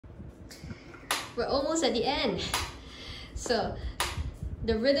We're almost at the end. So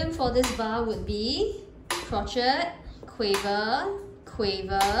the rhythm for this bar would be crotchet, quaver,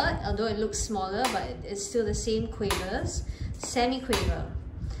 quaver, although it looks smaller, but it's still the same quavers, semi-quaver.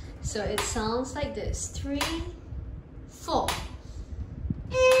 So it sounds like this: 3, 4.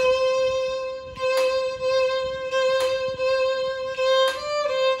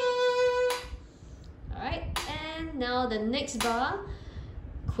 Alright, and now the next bar,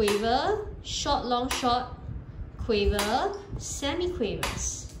 quaver, short, long, short, quaver,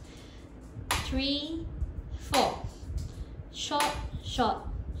 semi-quavers. 3, 4. Short, short,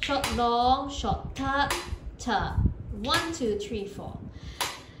 short, long, short, ta, ta. 1, 2, 3, 4.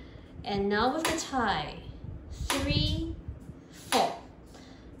 And now with the tie. 3, 4.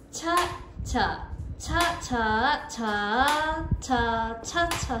 Ta, ta, ta, ta, ta, ta, ta,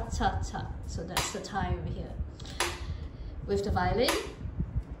 ta, ta, ta. So that's the tie over here. With the violin.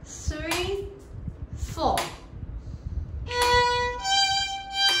 3, 4.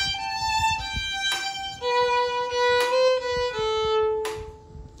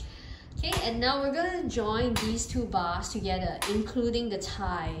 Okay, and now we're going to join these two bars together, including the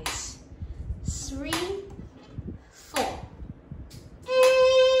ties. 3, 4.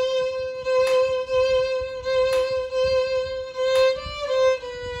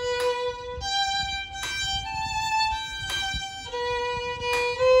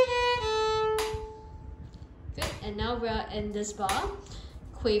 Good, and now we're in this bar.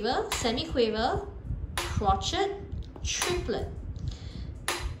 Quaver, semi-quaver, crotchet, triplet.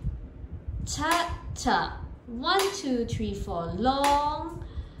 Ta, ta. 1, 2, 3, 4. Long,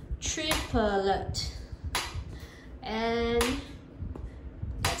 triplet. And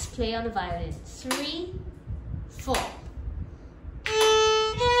let's play on the violin. 3, 4.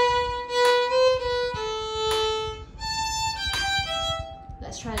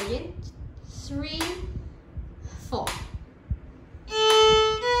 Let's try it again. 3, 4.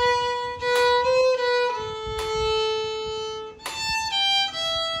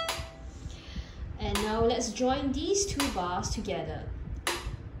 And now let's join these two bars together.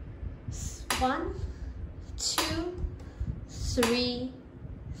 1, 2, 3,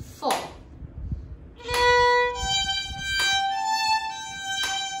 4.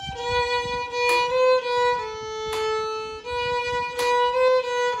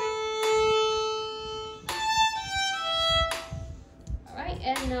 Alright,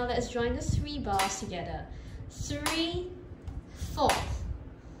 and now let's join the 3 bars together. 3, 4.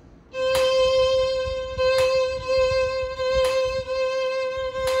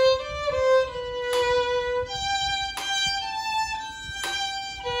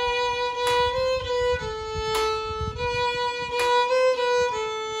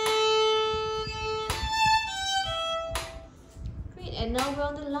 And now we're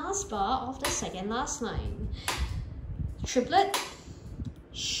on the last bar of the second last line. Triplet,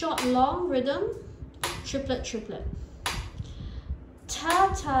 short long rhythm, triplet, triplet.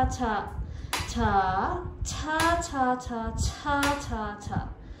 Ta, ta, ta, ta, ta, ta, ta, ta, ta, ta.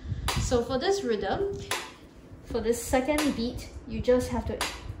 So for this rhythm, for this second beat, you just have to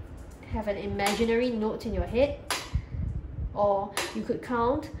have an imaginary note in your head, or you could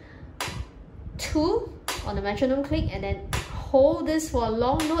count 2 on the metronome click and then hold this for a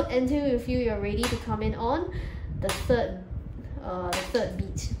long note until you feel you're ready to come in on the third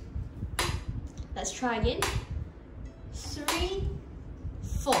beat. Let's try again. 3,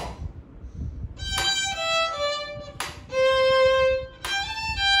 4.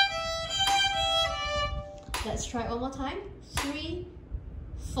 Let's try it one more time. 3,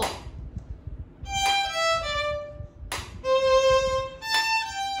 4.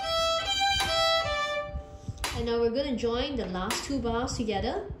 And now we're going to join the last 2 bars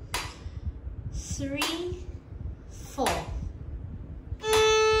together. 3, 4.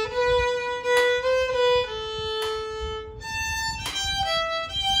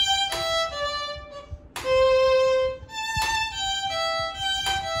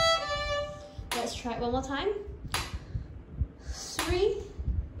 Let's try it one more time. 3,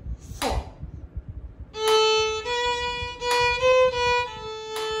 4.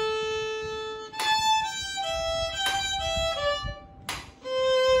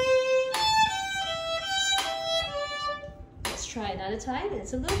 Try another time.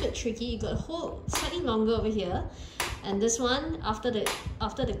 It's a little bit tricky. You got to hold slightly longer over here, and this one after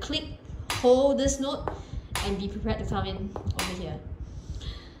the click, hold this note and be prepared to come in over here.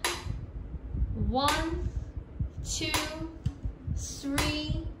 1, 2,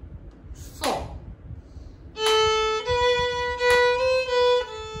 3, 4.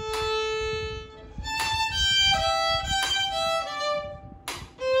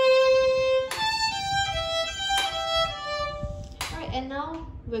 now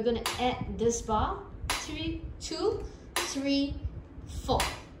we're going to add this bar. 3, 2, 3, 4.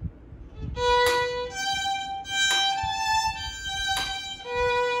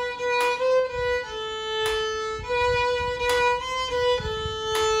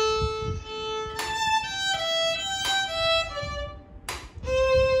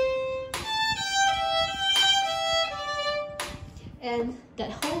 And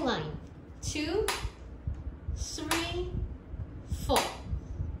that whole line. 2, 3, 4.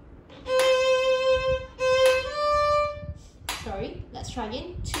 Sorry, let's try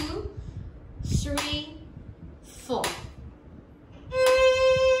again. 2, 3, 4.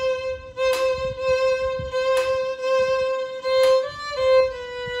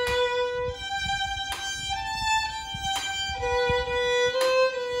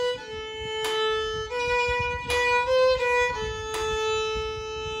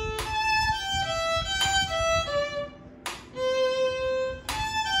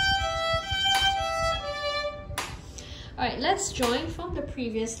 Alright, let's join from the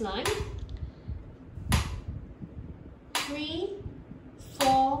previous line. 3,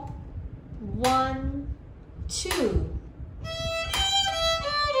 4, 1, 2.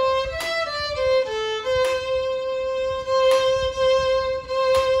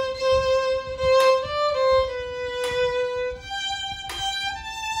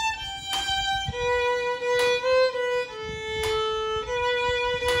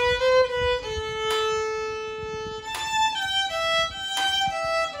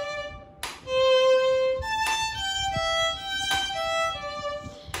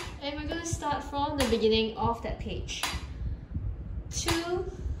 Start from the beginning of that page. 2,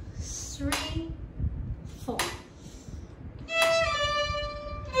 3, 4.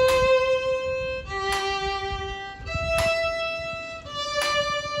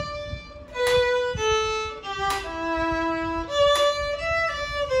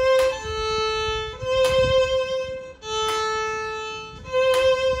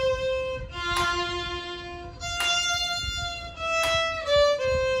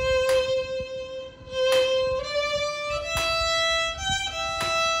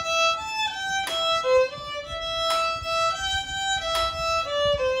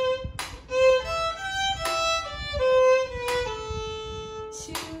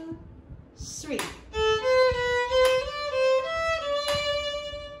 Three.